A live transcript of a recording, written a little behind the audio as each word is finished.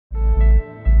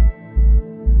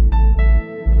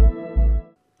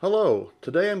Hello,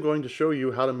 today I'm going to show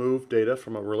you how to move data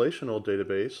from a relational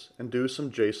database and do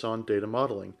some JSON data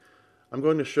modeling. I'm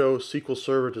going to show SQL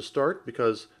Server to start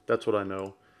because that's what I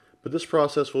know, but this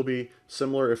process will be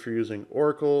similar if you're using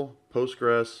Oracle,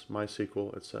 Postgres,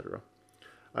 MySQL, etc.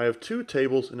 I have two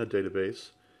tables in a database,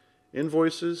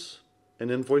 invoices and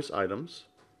invoice items,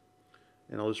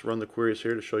 and I'll just run the queries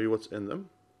here to show you what's in them.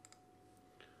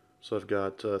 So I've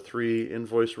got 3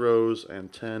 invoice rows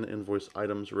and 10 invoice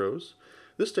items rows.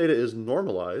 This data is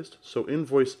normalized, so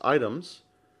invoice items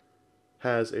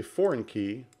has a foreign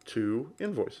key to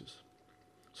invoices.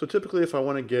 So typically if I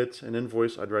want to get an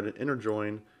invoice, I'd write an inner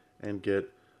join and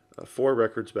get 4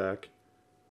 records back.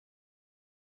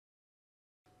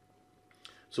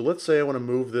 So let's say I want to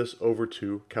move this over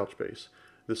to Couchbase.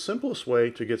 The simplest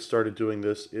way to get started doing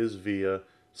this is via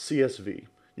CSV.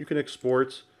 You can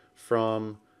export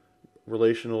from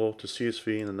relational to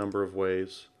CSV in a number of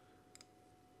ways.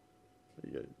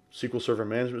 SQL Server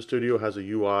Management Studio has a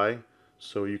UI,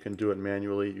 so you can do it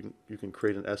manually. You can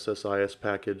create an SSIS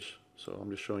package. So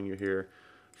I'm just showing you here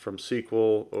from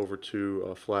SQL over to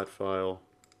a flat file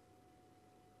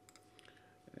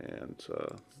and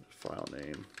file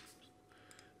name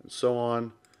and so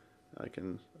on. I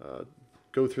can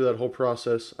go through that whole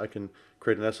process. I can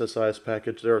create an SSIS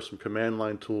package. There are some command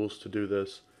line tools to do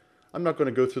this. I'm not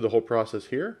going to go through the whole process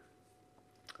here.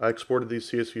 I exported these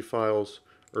CSV files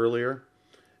earlier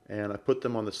and I put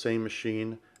them on the same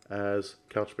machine as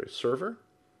Couchbase server.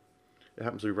 It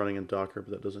happens to be running in Docker,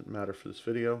 but that doesn't matter for this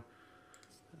video.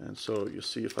 And so you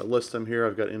see if I list them here,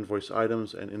 I've got invoice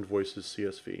items and invoices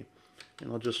CSV.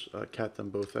 And I'll just cat them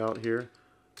both out here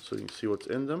so you can see what's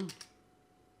in them.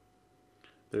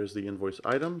 There's the invoice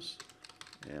items,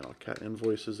 and I'll cat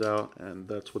invoices out, and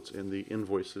that's what's in the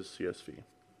invoices CSV.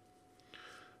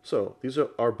 So these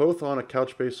are both on a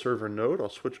Couchbase server node. I'll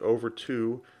switch over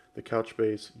to the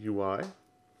Couchbase UI.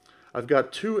 I've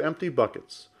got 2 empty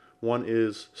buckets. One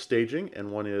is staging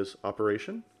and one is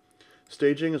operation.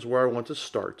 Staging is where I want to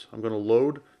start. I'm going to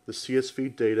load the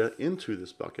CSV data into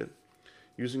this bucket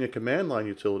using a command line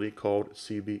utility called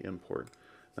cbimport.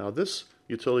 Now this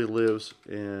utility lives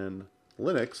in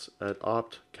Linux at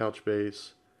opt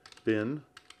couchbase bin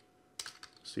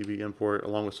cbimport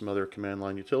along with some other command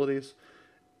line utilities.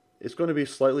 It's going to be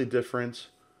slightly different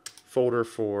folder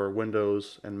for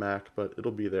Windows and Mac, but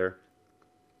it'll be there.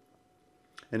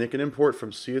 And it can import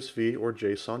from CSV or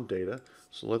JSON data.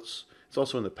 So it's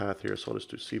also in the path here, so I'll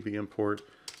just do cbimport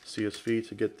CSV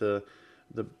to get the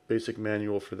basic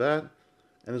manual for that.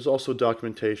 And there's also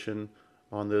documentation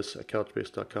on this at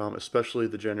couchbase.com, especially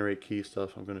the generate key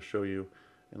stuff I'm going to show you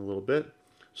in a little bit.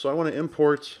 So I want to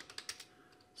import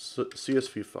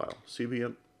CSV file,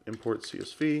 cbimport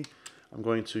CSV. I'm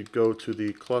going to go to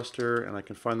the cluster, and I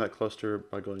can find that cluster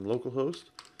by going localhost.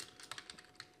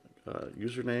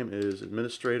 Username is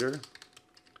administrator.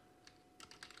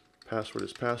 Password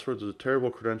is password. Those are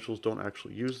terrible credentials. Don't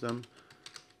actually use them.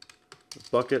 The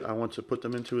bucket I want to put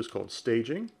them into is called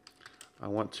staging. I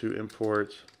want to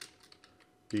import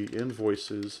the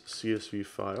invoices CSV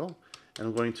file, and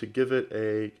I'm going to give it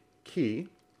a key.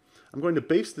 I'm going to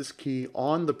base this key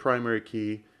on the primary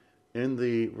key in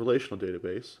the relational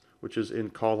database, which is in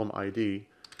column ID,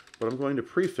 but I'm going to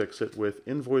prefix it with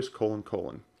invoice : :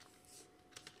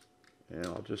 and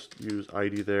I'll just use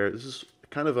ID there. This is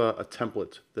kind of a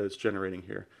template that it's generating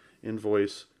here.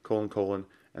 Invoice : :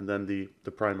 and then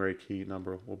the primary key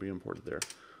number will be imported there.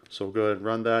 So we'll go ahead and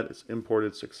run that. It's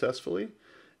imported successfully,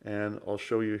 and I'll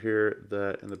show you here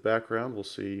that in the background we'll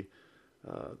see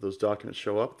those documents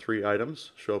show up. 3 items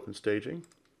show up in staging.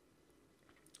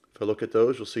 If I look at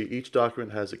those, you'll see each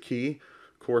document has a key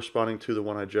corresponding to the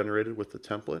one I generated with the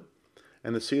template,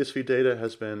 and the CSV data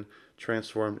has been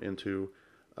transformed into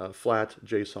flat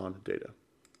JSON data.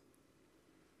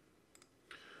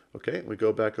 Okay, we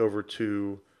go back over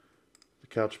to the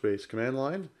Couchbase command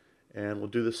line, and we'll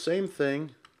do the same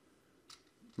thing,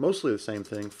 mostly the same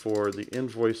thing for the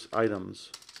invoice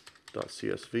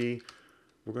items.csv.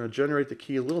 We're going to generate the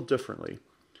key a little differently.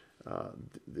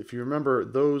 If you remember,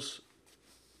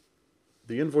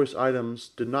 the invoice items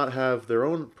did not have their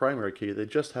own primary key, they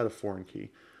just had a foreign key.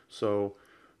 So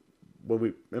when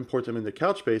we import them into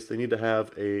Couchbase, they need to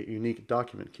have a unique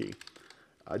document key.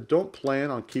 I don't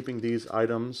plan on keeping these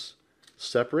items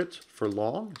separate for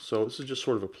long, so this is just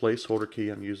sort of a placeholder key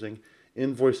I'm using.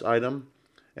 Invoice item,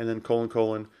 and then :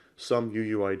 some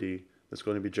UUID that's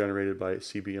going to be generated by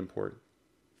cbimport.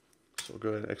 So we'll go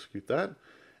ahead and execute that.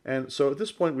 And so at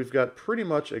this point, we've got pretty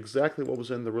much exactly what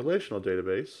was in the relational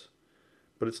database,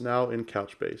 but it's now in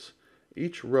Couchbase.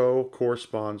 Each row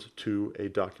corresponds to a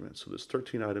document. So there's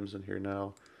 13 items in here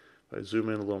now. If I zoom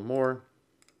in a little more,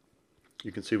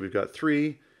 You can see we've got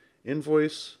 3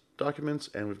 invoice documents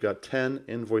and we've got 10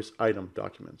 invoice item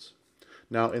documents.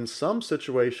 Now, in some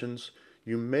situations,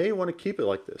 you may want to keep it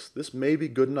like this. This may be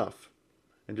good enough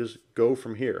and just go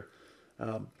from here.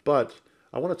 But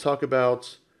I want to talk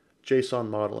about JSON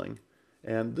modeling.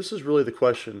 And this is really the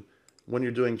question when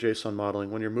you're doing JSON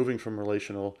modeling, when you're moving from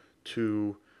relational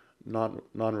to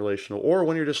non-relational, or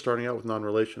when you're just starting out with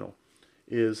non-relational,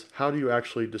 is how do you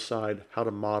actually decide how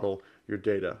to model your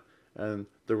data and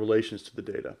the relations to the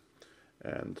data.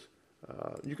 And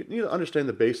you need to understand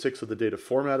the basics of the data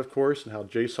format, of course, and how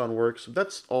JSON works.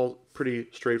 That's all pretty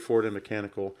straightforward and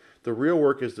mechanical. The real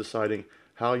work is deciding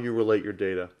how you relate your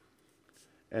data.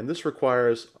 And this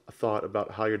requires a thought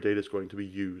about how your data is going to be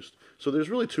used. So there's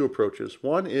really 2 approaches.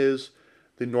 One is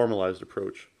the normalized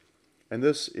approach. And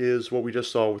this is what we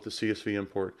just saw with the CSV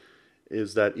import,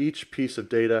 is that each piece of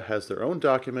data has their own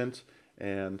document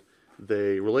and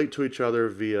they relate to each other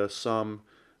via some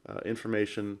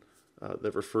information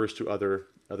that refers to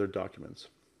other documents.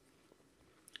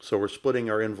 So we're splitting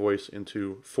our invoice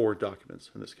into 4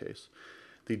 documents in this case.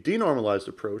 The denormalized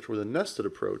approach, or the nested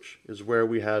approach, is where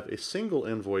we have a single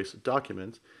invoice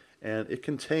document and it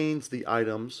contains the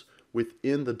items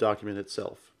within the document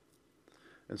itself.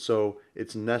 And so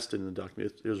it's nested in the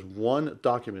document. There's 1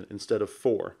 document instead of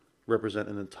 4, represent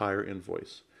an entire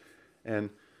invoice. And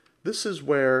this is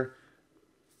where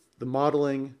the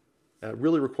modeling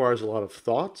really requires a lot of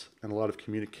thought and a lot of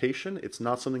communication. It's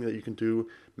not something that you can do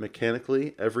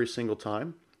mechanically every single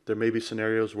time. There may be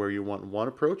scenarios where you want one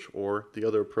approach or the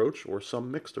other approach or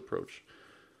some mixed approach.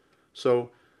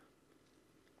 So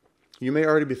you may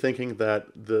already be thinking that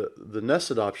the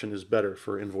nested option is better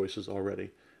for invoices already,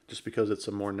 just because it's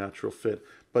a more natural fit.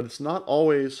 But it's not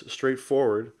always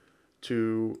straightforward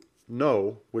to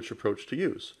know which approach to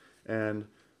use. And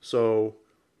so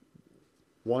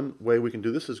one way we can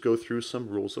do this is go through some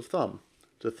rules of thumb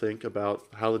to think about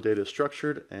how the data is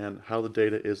structured and how the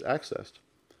data is accessed.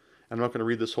 I'm not going to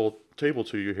read this whole table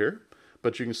to you here,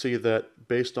 but you can see that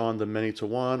based on the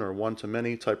many-to-one or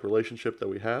one-to-many type relationship that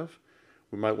we have,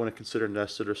 we might want to consider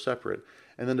nested or separate.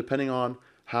 And then depending on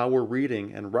how we're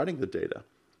reading and writing the data,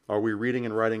 are we reading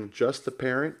and writing just the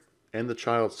parent and the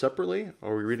child separately?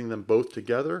 Are we reading them both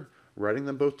together, writing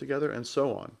them both together, and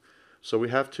so on? So we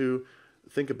have to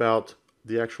think about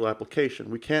the actual application.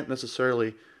 We can't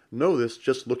necessarily know this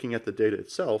just looking at the data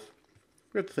itself.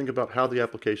 We have to think about how the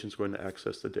application is going to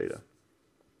access the data.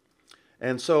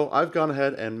 And so I've gone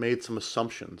ahead and made some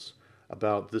assumptions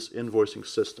about this invoicing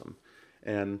system.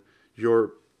 And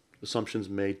your assumptions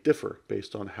may differ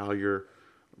based on how you're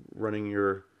running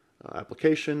your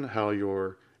application, how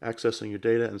you're accessing your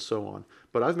data, and so on.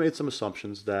 But I've made some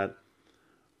assumptions that,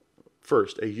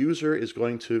 first, a user is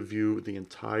going to view the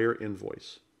entire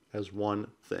invoice as one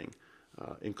thing,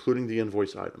 including the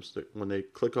invoice items. When they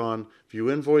click on View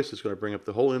Invoice, it's going to bring up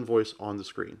the whole invoice on the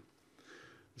screen.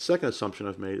 The second assumption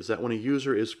I've made is that when a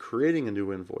user is creating a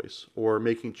new invoice or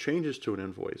making changes to an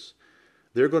invoice,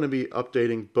 they're going to be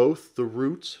updating both the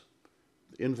root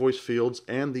invoice fields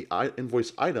and the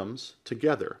invoice items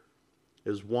together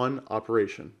as one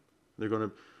operation. They're going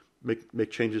to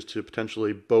make changes to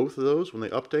potentially both of those when they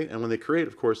update, and when they create,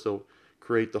 of course, they'll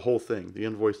create the whole thing, the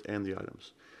invoice and the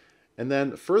items. And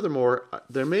then furthermore,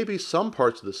 there may be some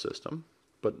parts of the system,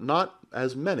 but not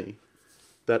as many,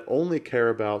 that only care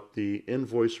about the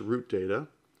invoice root data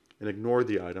and ignore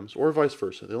the items, or vice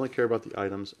versa. They only care about the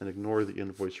items and ignore the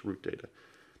invoice root data.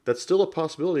 That's still a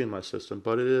possibility in my system,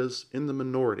 but it is in the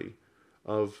minority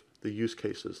of the use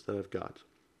cases that I've got.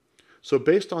 So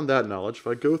based on that knowledge, if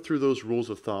I go through those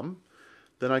rules of thumb,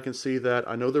 then I can see that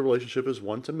I know the relationship is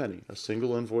one to many. A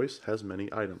single invoice has many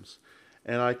items.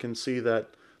 And I can see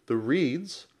that the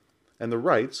reads and the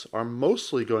writes are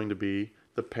mostly going to be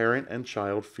the parent and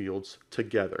child fields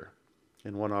together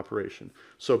in one operation.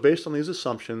 So based on these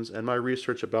assumptions and my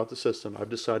research about the system, I've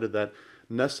decided that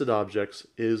nested objects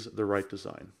is the right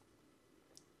design.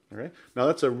 Okay? Now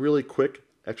that's a really quick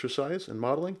exercise in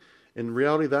modeling. In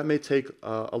reality, that may take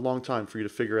a long time for you to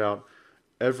figure out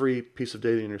every piece of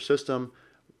data in your system,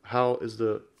 how is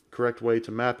the correct way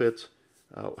to map it,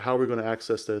 how are we going to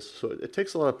access this. So it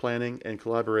takes a lot of planning and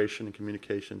collaboration and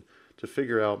communication to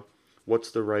figure out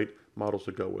what's the right model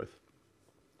to go with.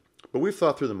 But we've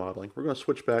thought through the modeling. We're going to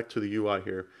switch back to the UI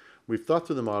here. We've thought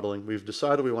through the modeling. We've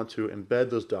decided we want to embed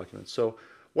those documents. So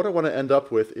what I want to end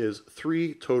up with is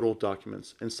 3 total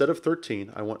documents. Instead of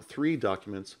 13, I want 3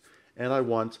 documents, and I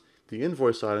want the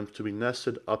invoice items to be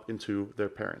nested up into their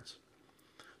parents.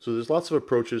 So there's lots of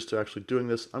approaches to actually doing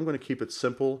this. I'm going to keep it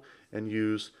simple and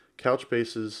use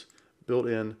Couchbase's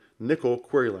built-in Nickel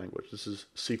query language. This is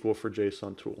SQL for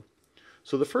JSON tool.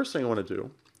 So the first thing I want to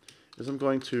do is I'm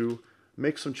going to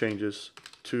make some changes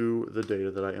to the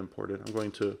data that I imported. I'm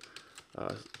going to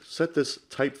set this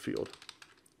type field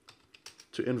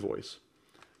to invoice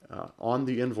on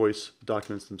the invoice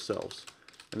documents themselves.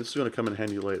 And this is going to come in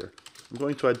handy later. I'm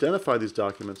going to identify these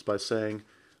documents by saying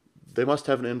they must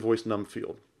have an invoice num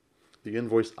field. The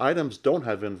invoice items don't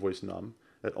have invoice num.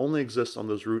 That only exists on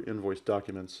those root invoice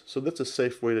documents. So that's a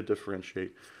safe way to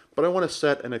differentiate. But I want to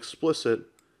set an explicit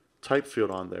type field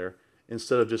on there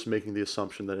instead of just making the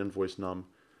assumption that invoice num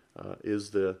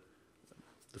is the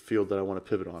field that I want to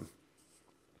pivot on.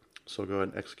 So I'll go ahead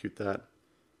and execute that.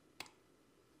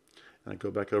 And I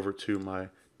go back over to my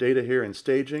data here in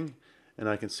staging, and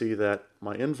I can see that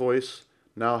my invoice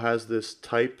now has this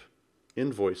type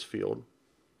invoice field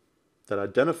that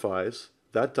identifies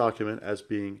that document as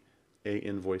being a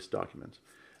invoice document.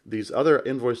 These other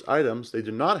invoice items, they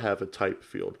do not have a type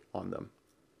field on them.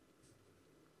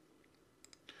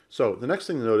 So the next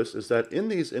thing to notice is that in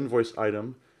these invoice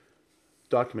item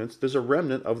documents, there's a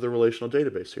remnant of the relational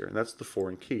database here, and that's the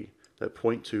foreign key that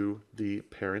point to the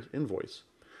parent invoice.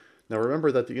 Now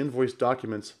remember that the invoice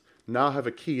documents now have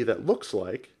a key that looks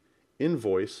like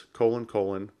invoice :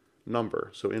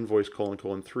 number. So invoice :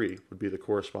 3 would be the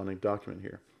corresponding document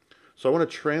here. So I want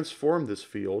to transform this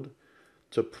field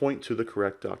to point to the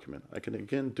correct document. I can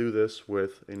again do this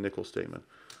with a nickel statement.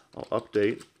 I'll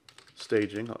update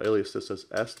staging. I'll alias this as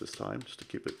S this time, just to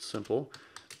keep it simple.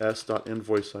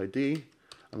 S.invoiceID.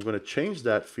 I'm going to change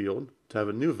that field to have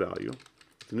a new value.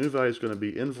 The new value is going to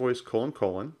be invoice :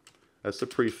 that's the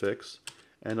prefix,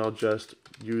 and I'll just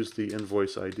use the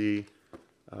invoice ID,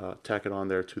 tack it on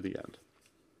there to the end.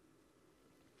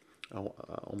 I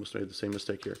almost made the same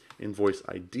mistake here. Invoice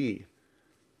ID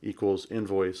equals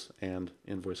invoice and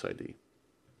invoice ID.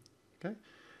 Okay,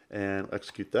 and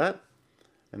execute that.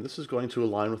 And this is going to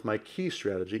align with my key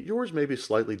strategy. Yours may be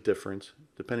slightly different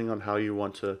depending on how you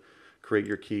want to create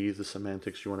your keys, the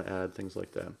semantics you want to add, things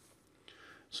like that.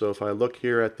 So if I look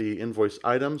here at the invoice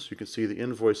items, you can see the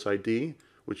invoice ID,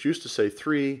 which used to say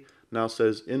 3, now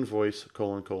says invoice :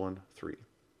 3.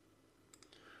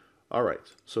 All right,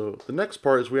 so the next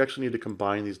part is we actually need to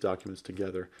combine these documents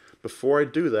together. Before I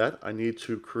do that, I need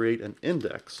to create an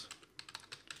index.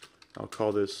 I'll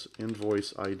call this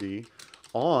invoice ID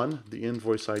on the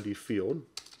invoice ID field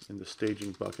in the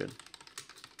staging bucket.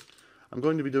 I'm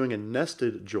going to be doing a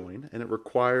nested join, and it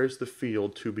requires the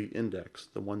field to be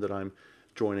indexed, the one that I'm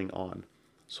joining on.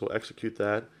 So execute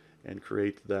that and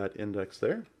create that index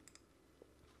there.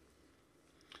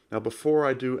 Now before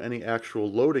I do any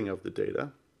actual loading of the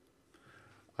data,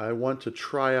 I want to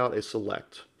try out a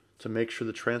select to make sure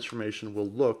the transformation will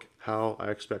look how I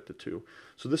expect it to.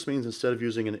 So this means instead of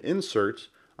using an insert,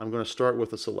 I'm going to start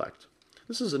with a select.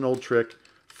 This is an old trick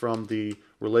from the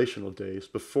relational days.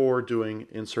 Before doing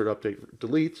insert, update,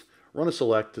 delete, run a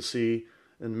select to see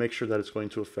and make sure that it's going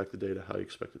to affect the data how you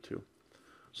expect it to.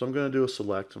 So I'm going to do a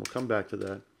select, and we'll come back to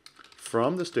that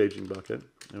from the staging bucket,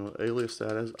 and we'll alias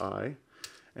that as I.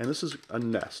 And this is a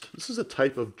nest. This is a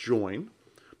type of join,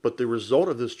 but the result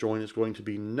of this join is going to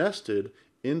be nested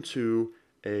into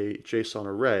a JSON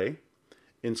array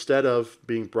instead of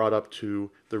being brought up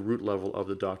to the root level of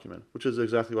the document, which is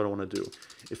exactly what I want to do.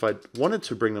 If I wanted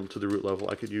to bring them to the root level,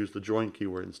 I could use the join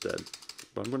keyword instead.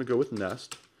 But I'm going to go with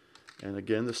nest, and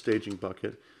again the staging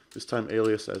bucket, this time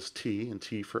alias as T, and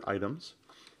T for items.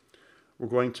 We're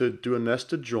going to do a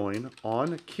nested join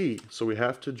on key. So we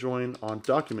have to join on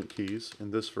document keys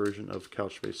in this version of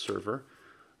Couchbase Server.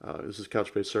 This is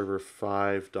Couchbase Server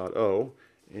 5.0.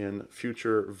 In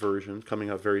future versions coming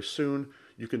up very soon,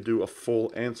 you can do a full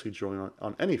ANSI join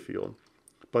on any field.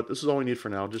 But this is all we need for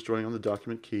now, just joining on the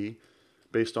document key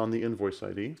based on the invoice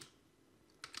ID.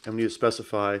 And we need to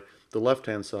specify the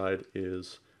left-hand side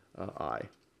is I.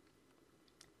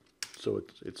 So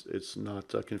it's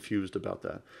not confused about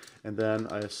that. And then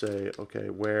I say, okay,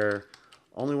 where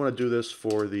I only want to do this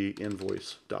for the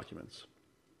invoice documents.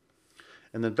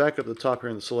 And then back up the top here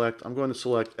in the select, I'm going to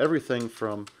select everything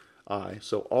from I,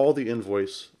 so all the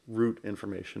invoice root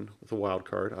information with a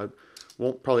wildcard. I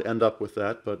won't probably end up with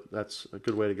that, but that's a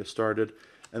good way to get started.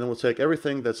 And then we'll take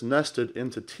everything that's nested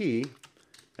into T,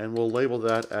 and we'll label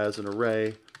that as an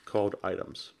array called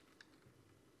items.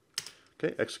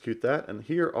 Okay, execute that, and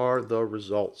here are the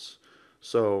results.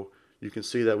 So you can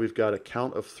see that we've got a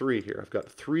count of 3 here. I've got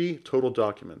 3 total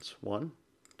documents, 1,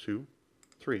 2,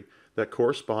 3, that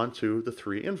correspond to the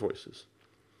 3 invoices.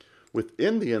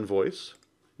 Within the invoice,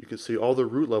 you can see all the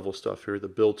root level stuff here, the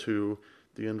bill to,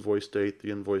 the invoice date, the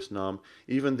invoice num,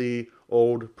 even the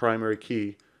old primary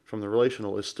key from the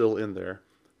relational is still in there.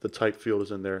 The type field is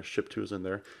in there, ship to is in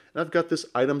there. And I've got this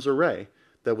items array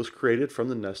that was created from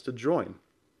the nested join.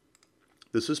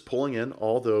 This is pulling in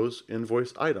all those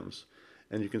invoice items.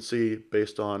 And you can see,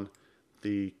 based on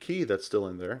the key that's still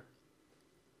in there,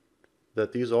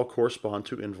 that these all correspond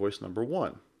to invoice number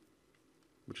 1,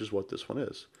 which is what this one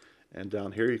is. And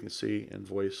down here you can see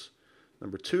invoice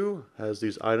number 2 has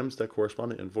these items that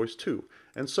correspond to invoice 2,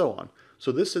 and so on.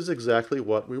 So this is exactly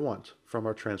what we want from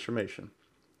our transformation.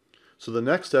 So the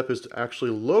next step is to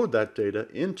actually load that data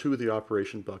into the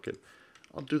operation bucket.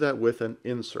 I'll do that with an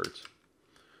insert.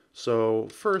 So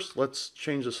first, let's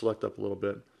change the select up a little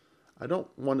bit. I don't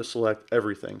want to select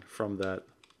everything from that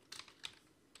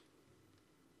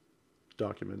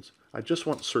document. I just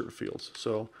want certain fields.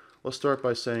 So let's start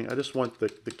by saying I just want the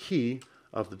key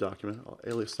of the document. I'll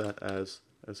alias that as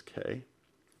K.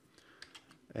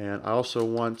 And I also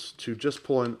want to just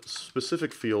pull in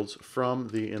specific fields from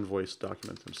the invoice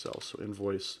document themselves. So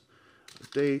invoice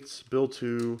dates, bill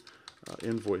to,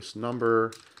 invoice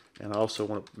number, and I also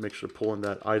want to make sure to pull in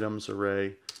that items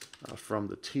array from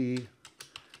the T,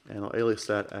 and I'll alias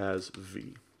that as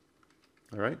V.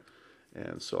 All right,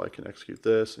 and so I can execute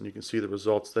this, and you can see the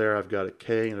results there. I've got a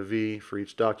K and a V for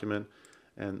each document,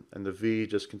 and the V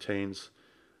just contains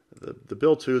the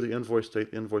bill to, the invoice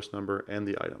date, the invoice number, and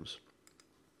the items.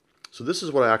 So this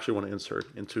is what I actually want to insert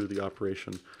into the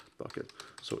operation bucket.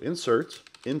 So insert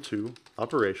into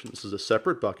operation. This is a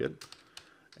separate bucket,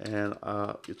 and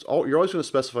you're always going to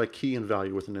specify key and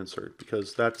value with an insert,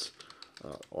 because that's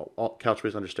all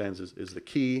Couchbase understands is the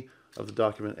key of the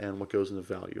document and what goes in the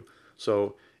value.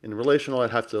 So in relational,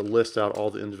 I'd have to list out all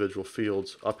the individual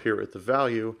fields up here at the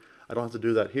value. I don't have to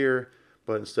do that here,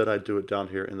 but instead I do it down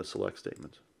here in the select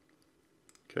statement.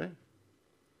 Okay.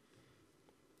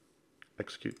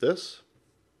 Execute this.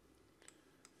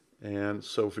 And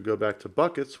so if we go back to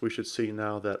buckets, we should see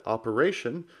now that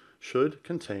operation should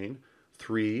contain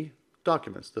 3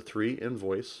 documents, the 3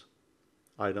 invoice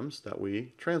items that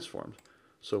we transformed.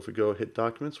 So if we go hit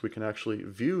documents, we can actually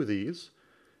view these,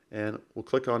 and we'll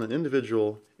click on an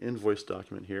individual invoice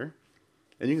document here.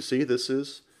 And you can see this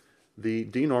is the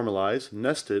denormalized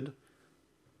nested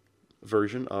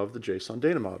version of the JSON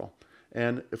data model.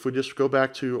 And if we just go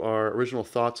back to our original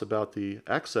thoughts about the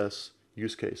access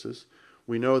use cases,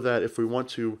 we know that if we want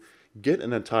to get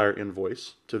an entire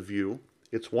invoice to view,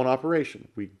 it's one operation.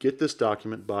 We get this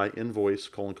document by invoice :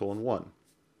 1.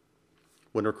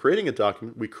 When we're creating a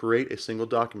document, we create a single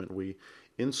document. We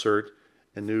insert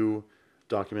a new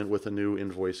document with a new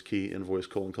invoice key, invoice :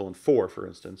 4, for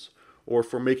instance. Or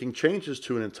if we're making changes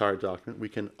to an entire document, we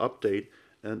can update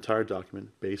an entire document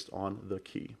based on the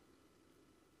key.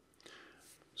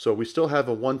 So we still have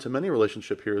a one-to-many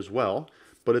relationship here as well,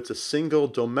 but it's a single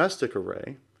domestic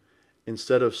array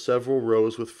instead of several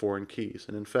rows with foreign keys.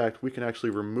 And in fact, we can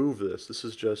actually remove this. This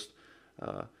is just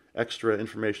extra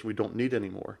information we don't need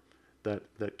anymore,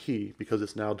 that key, because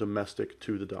it's now domestic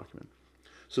to the document.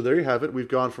 So there you have it. We've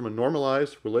gone from a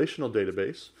normalized relational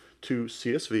database to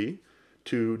CSV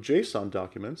to JSON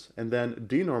documents, and then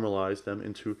denormalized them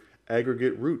into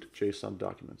aggregate root JSON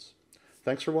documents.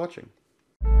 Thanks for watching.